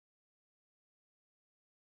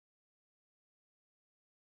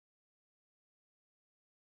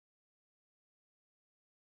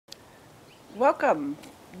Welcome.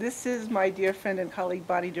 This is my dear friend and colleague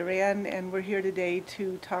Bonnie Duran, and we're here today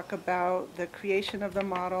to talk about the creation of the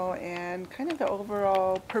model and kind of the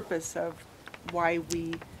overall purpose of why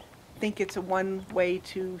we think it's one way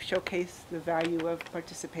to showcase the value of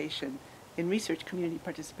participation in research, community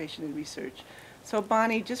participation in research. So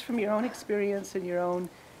Bonnie, just from your own experience and your own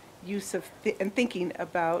use of and thinking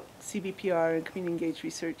about CBPR and community engaged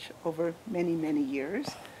research over many, many years,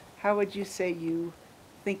 how would you say you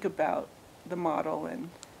think about the model and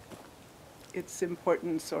its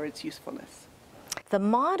importance or its usefulness? The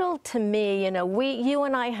model, to me, you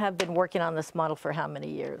and I have been working on this model for how many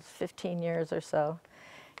years? 15 years or so.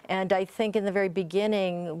 And I think in the very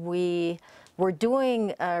beginning, we were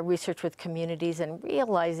doing research with communities and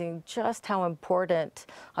realizing just how important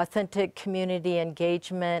authentic community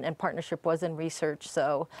engagement and partnership was in research.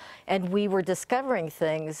 And we were discovering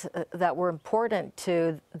things that were important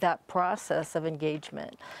to that process of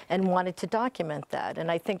engagement and wanted to document that.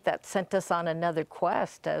 And I think that sent us on another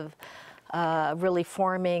quest of really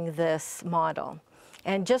forming this model.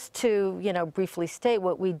 And just to, briefly state,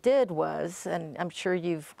 what we did was, and I'm sure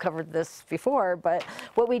you've covered this before, but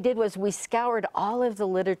what we did was we scoured all of the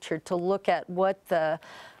literature to look at what the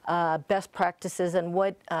best practices and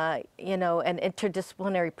what, an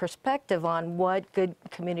interdisciplinary perspective on what good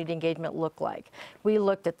community engagement looked like. We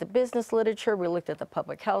looked at the business literature, we looked at the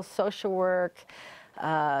public health, social work,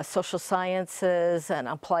 social sciences, and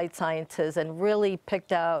applied sciences, and really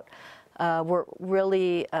picked out,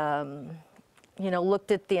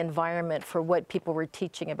 looked at the environment for what people were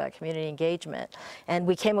teaching about community engagement. And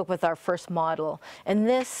we came up with our first model. And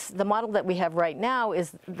the model that we have right now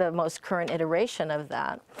is the most current iteration of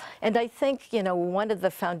that. And I think, one of the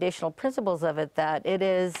foundational principles of it, that it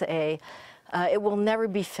is it will never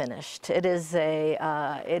be finished.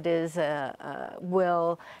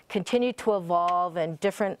 Will continue to evolve, and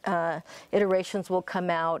different iterations will come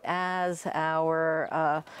out as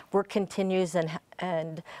our work continues,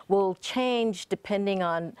 and will change depending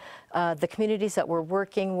on the communities that we're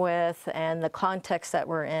working with and the context that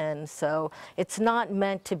we're in. So it's not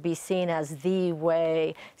meant to be seen as the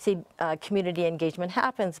way community engagement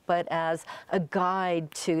happens, but as a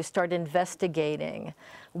guide to start investigating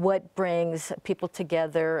what brings people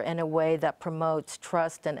together in a way that promotes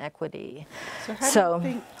trust and equity. So how do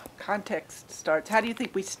you think context starts? How do you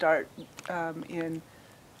think we start in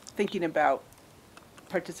thinking about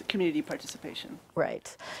community participation?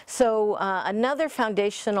 Right. So another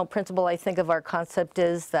foundational principle, I think, of our concept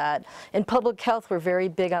is that in public health, we're very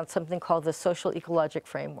big on something called the social ecologic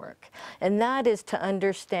framework. And that is to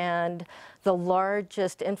understand the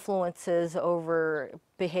largest influences over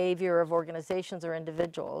behavior of organizations or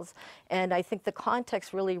individuals. And I think the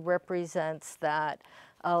context really represents that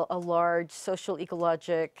a large social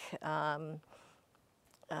ecologic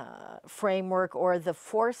framework, or the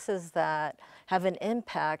forces that have an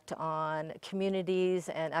impact on communities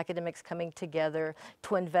and academics coming together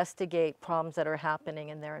to investigate problems that are happening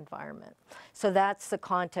in their environment. So that's the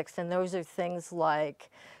context, and those are things like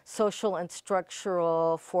social and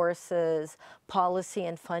structural forces, policy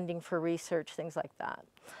and funding for research, things like that.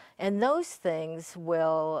 And those things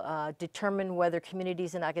will determine whether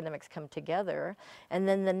communities and academics come together. And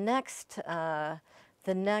then the next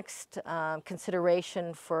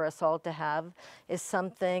consideration for us all to have is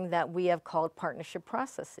something that we have called partnership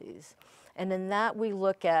processes. And in that, we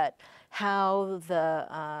look at how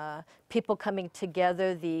the people coming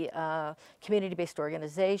together, the community-based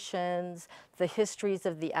organizations, the histories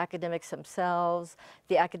of the academics themselves,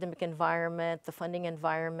 the academic environment, the funding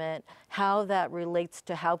environment, how that relates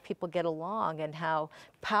to how people get along and how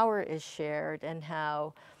power is shared and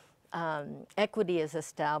how equity is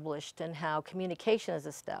established and how communication is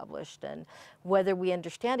established and whether we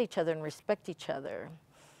understand each other and respect each other.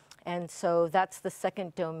 And so that's the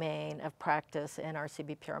second domain of practice in our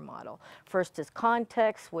CBPR model. First is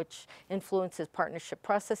context, which influences partnership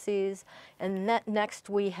processes. And next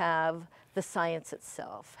we have the science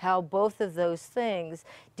itself, how both of those things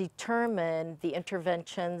determine the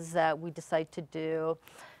interventions that we decide to do,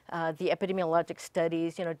 the epidemiologic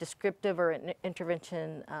studies, descriptive or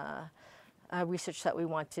intervention research that we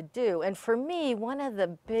want to do. And for me, one of the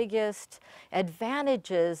biggest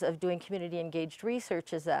advantages of doing community engaged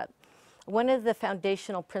research is that one of the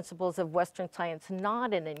foundational principles of Western science,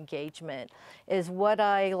 not in engagement, is what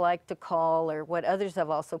I like to call, or what others have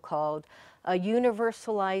also called,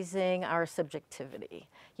 universalizing our subjectivity.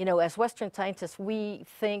 As Western scientists, we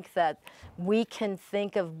think that we can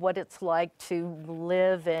think of what it's like to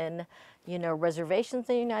live in, reservations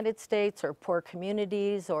in the United States or poor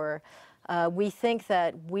communities, or we think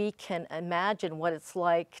that we can imagine what it's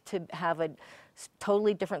like to have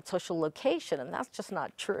totally different social location, and that's just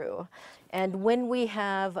not true. And when we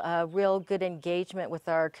have a real good engagement with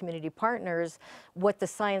our community partners, what the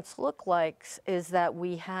science looks like is that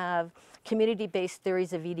we have community-based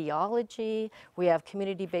theories of etiology, we have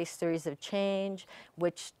community-based theories of change,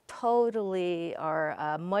 which totally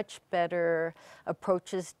are much better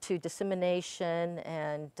approaches to dissemination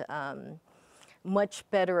and much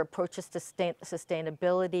better approaches to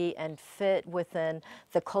sustainability and fit within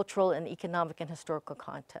the cultural and economic and historical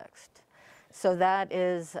context. So that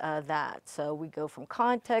is that. So we go from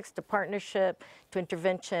context to partnership to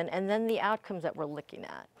intervention, and then the outcomes that we're looking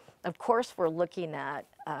at. Of course, we're looking at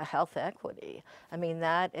health equity. I mean,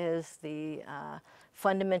 that is the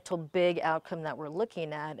fundamental big outcome that we're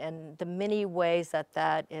looking at, and the many ways that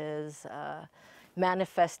that is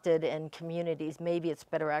manifested in communities. Maybe it's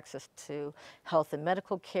better access to health and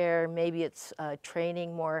medical care. Maybe it's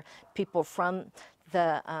training more people from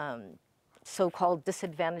the so-called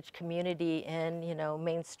disadvantaged community in,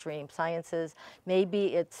 mainstream sciences.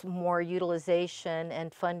 Maybe it's more utilization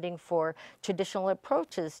and funding for traditional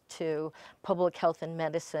approaches to public health and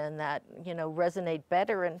medicine that, resonate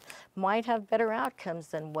better and might have better outcomes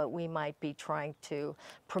than what we might be trying to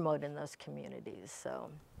promote in those communities. So.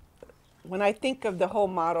 When I think of the whole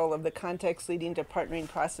model of the context leading to partnering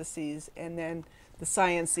processes and then the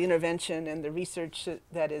science, the intervention, and the research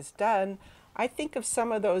that is done, I think of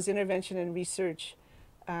some of those intervention and research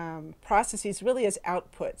processes really as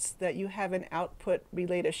outputs, that you have an output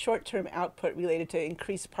related, a short-term output related to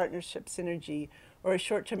increased partnership synergy, or a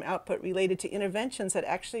short-term output related to interventions that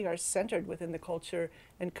actually are centered within the culture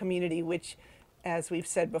and community, which, as we've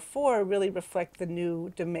said before, really reflect the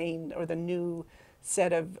new domain or the new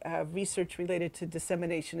set of research related to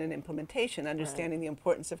dissemination and implementation, understanding the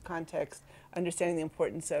importance of context, understanding the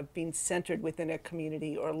importance of being centered within a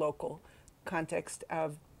community or local context,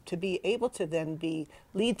 of to be able to then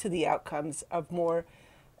lead to the outcomes of more.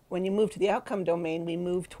 When you move to the outcome domain, we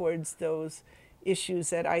move towards those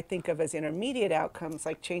issues that I think of as intermediate outcomes,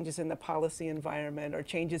 like changes in the policy environment or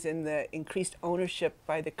changes in the increased ownership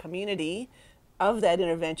by the community of that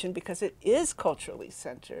intervention because it is culturally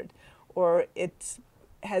centered, or it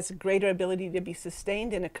has greater ability to be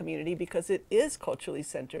sustained in a community because it is culturally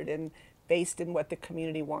centered and based in what the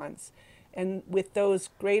community wants. And with those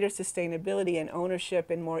greater sustainability and ownership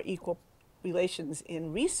and more equal relations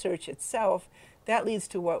in research itself, that leads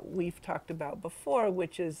to what we've talked about before,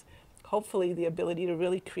 which is hopefully the ability to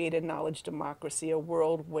really create a knowledge democracy, a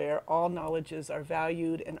world where all knowledges are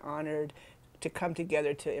valued and honored, to come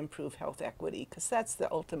together to improve health equity, because that's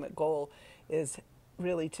the ultimate goal, is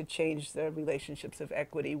really to change the relationships of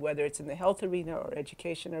equity, whether it's in the health arena or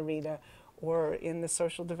education arena or in the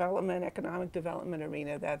social development, economic development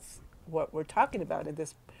arena. That's what we're talking about in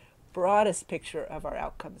this broadest picture of our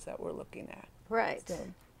outcomes that we're looking at. Right. So.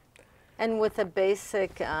 And with a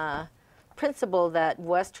basic principle that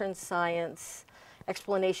Western science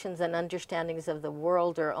explanations and understandings of the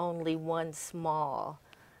world are only one small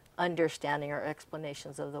understanding or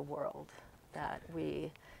explanations of the world, that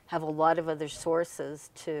we have a lot of other sources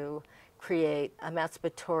to create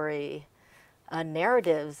emancipatory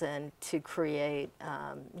narratives and to create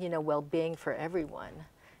well-being for everyone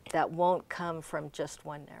that won't come from just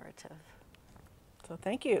one narrative. So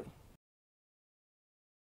thank you.